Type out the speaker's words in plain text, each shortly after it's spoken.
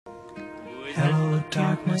Hello,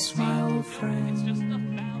 darkness, my old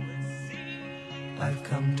friend. I've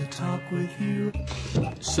come to talk with you.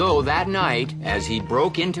 So that night, as he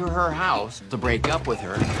broke into her house to break up with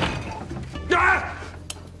her...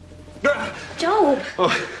 Job! Oh,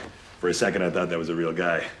 for a second, I thought that was a real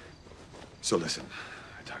guy. So listen,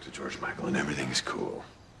 I talked to George Michael and everything's cool.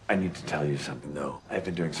 I need to tell you something, though. I've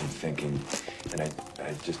been doing some thinking, and I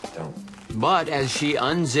just don't... But as she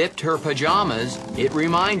unzipped her pajamas, it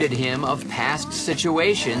reminded him of past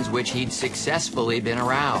situations which he'd successfully been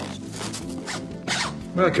aroused.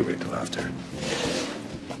 Well, I could wait till after.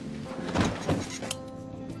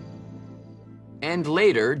 And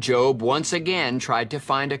later, Job once again tried to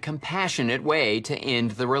find a compassionate way to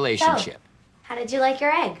end the relationship. So, how did you like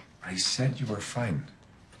your egg? I said you were fine.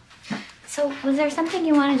 So, was there something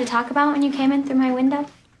you wanted to talk about when you came in through my window?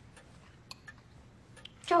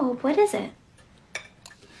 Job, what is it?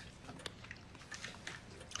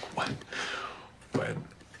 What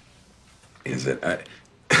is it?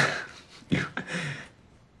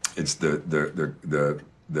 It's the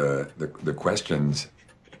questions.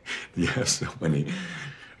 You have so many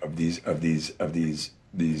of these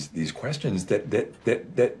questions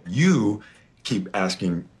that you keep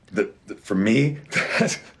asking for me.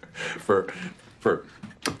 for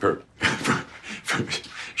should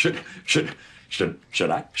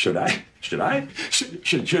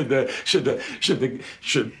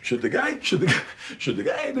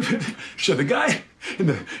the guy in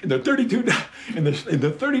the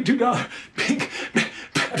 $32 pink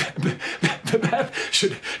bath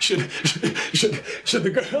should the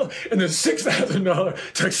girl in the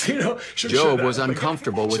 $6,000 tuxedo Job was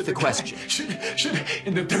uncomfortable with the question. Should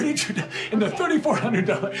in the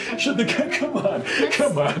 $3,400 should the guy come on.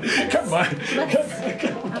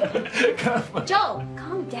 Job,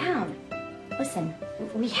 calm down. Listen,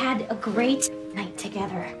 we had a great night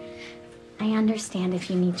together. I understand if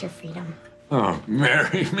you need your freedom. Oh,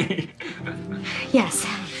 marry me. Yes.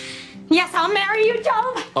 Yes, I'll marry you,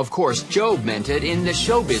 Job! Of course, Job meant it in the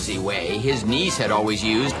showbizy way his niece had always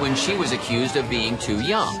used when she was accused of being too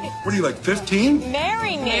young. What are you, like 15?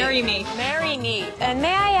 Marry me. Marry me. Marry me. And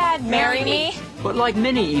may I add, marry me? But like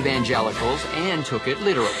many evangelicals, Anne took it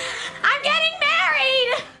literally. I'm getting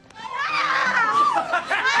married!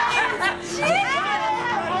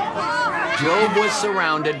 Job was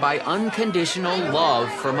surrounded by unconditional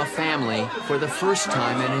love from a family for the first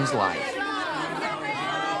time in his life.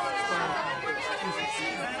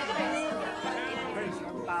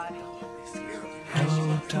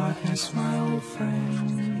 Hello, darkness, my old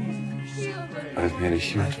friend. I've made a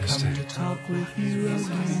huge I've come mistake. to talk with you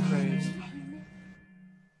again.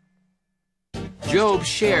 Job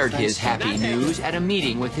shared his happy news at a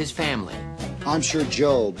meeting with his family. I'm sure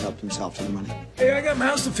Job helped himself to the money. Hey, I got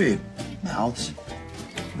mouths to feed. Mouths?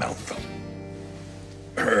 Mouth.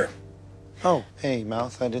 Her. Oh, hey,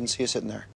 Mouth. I didn't see you sitting there.